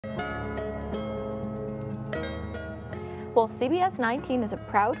Well, CBS 19 is a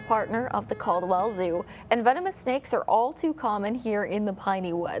proud partner of the Caldwell Zoo, and venomous snakes are all too common here in the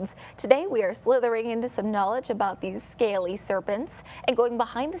Piney Woods. Today, we are slithering into some knowledge about these scaly serpents and going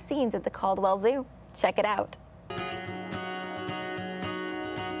behind the scenes at the Caldwell Zoo. Check it out.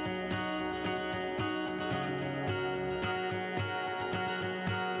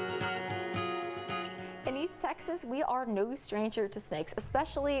 In East Texas, we are no stranger to snakes,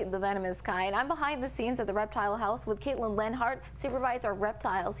 especially the venomous kind. I'm behind the scenes at the reptile house with Caitlin Lenhart, supervisor of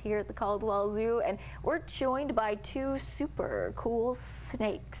reptiles here at the Caldwell Zoo, and we're joined by two super cool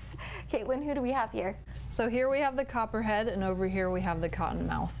snakes. Caitlin, who do we have here? So here we have the copperhead, and over here we have the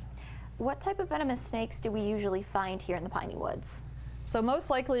cottonmouth. What type of venomous snakes do we usually find here in the Piney Woods? So most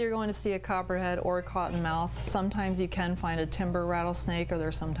likely you're going to see a copperhead or a cottonmouth. Sometimes you can find a timber rattlesnake, or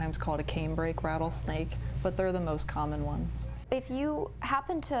they're sometimes called a canebrake rattlesnake, but they're the most common ones. If you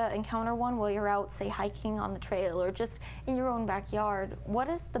happen to encounter one while you're out, say, hiking on the trail or just in your own backyard, what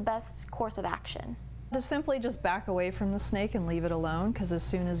is the best course of action? To simply just back away from the snake and leave it alone, because as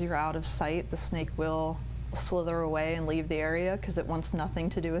soon as you're out of sight, the snake will slither away and leave the area because it wants nothing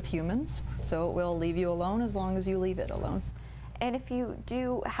to do with humans. So it will leave you alone as long as you leave it alone. And if you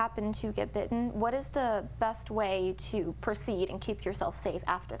do happen to get bitten, what is the best way to proceed and keep yourself safe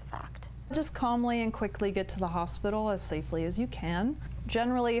after the fact? Just calmly and quickly get to the hospital as safely as you can.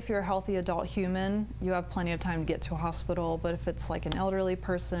 Generally, if you're a healthy adult human, you have plenty of time to get to a hospital, but if it's like an elderly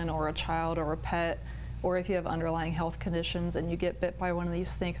person or a child or a pet, or if you have underlying health conditions and you get bit by one of these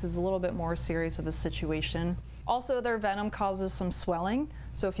snakes, is a little bit more serious of a situation. Also, their venom causes some swelling,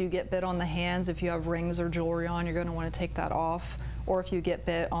 so if you get bit on the hands, if you have rings or jewelry on, you're going to want to take that off. Or if you get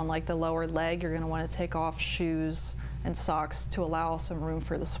bit on like the lower leg, you're going to want to take off shoes and socks to allow some room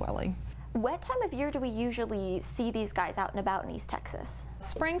for the swelling. What time of year do we usually see these guys out and about in East Texas?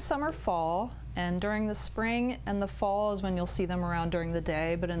 Spring, summer, fall, and during the spring and the fall is when you'll see them around during the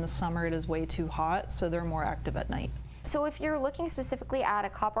day, but in the summer it is way too hot, so they're more active at night. So if you're looking specifically at a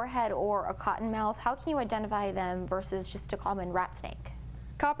copperhead or a cottonmouth, how can you identify them versus just a common rat snake?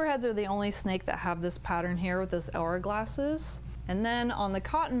 Copperheads are the only snake that have this pattern here with this hourglasses. And then on the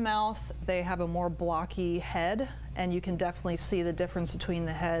cottonmouth, they have a more blocky head, and you can definitely see the difference between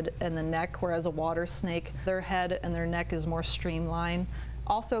the head and the neck, whereas a water snake, their head and their neck is more streamlined.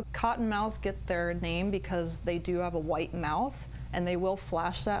 Also, cottonmouths get their name because they do have a white mouth, and they will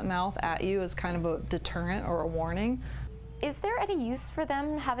flash that mouth at you as kind of a deterrent or a warning. Is there any use for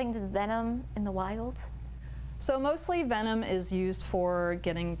them having this venom in the wild? So mostly venom is used for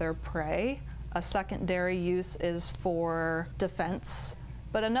getting their prey. A secondary use is for defense.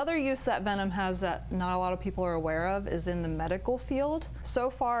 But another use that venom has that not a lot of people are aware of is in the medical field. So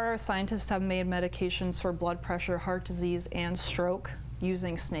far, scientists have made medications for blood pressure, heart disease, and stroke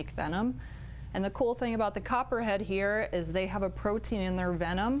using snake venom. And the cool thing about the copperhead here is they have a protein in their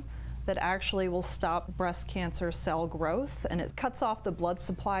venom that actually will stop breast cancer cell growth, and it cuts off the blood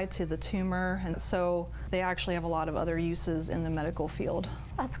supply to the tumor, and so they actually have a lot of other uses in the medical field.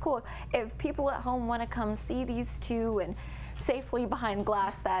 That's cool. If people at home want to come see these two, and safely behind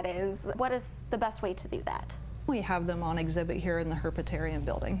glass that is, what is the best way to do that? We have them on exhibit here in the Herpetarium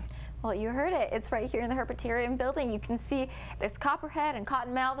building. Well, you heard it. It's right here in the Herpetarium building. You can see this copperhead and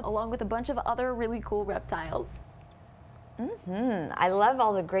cottonmouth along with a bunch of other really cool reptiles. I love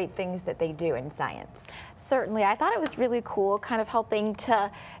all the great things that they do in science. Certainly. I thought it was really cool, kind of helping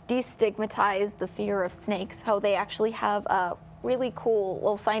to destigmatize the fear of snakes, how they actually have a really cool,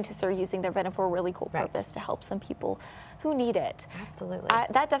 well, scientists are using their venom for a really cool purpose to help some people who need it. Absolutely.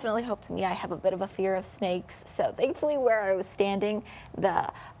 That definitely helped me. I have a bit of a fear of snakes, so thankfully where I was standing,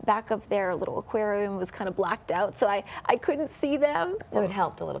 the back of their little aquarium was kind of blacked out, so I couldn't see them. So it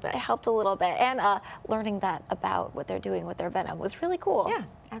helped a little bit. It helped a little bit, and learning that about what they're doing with their venom was really cool. Yeah,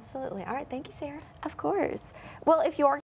 absolutely. All right, thank you, Sarah. Of course. Well, if you are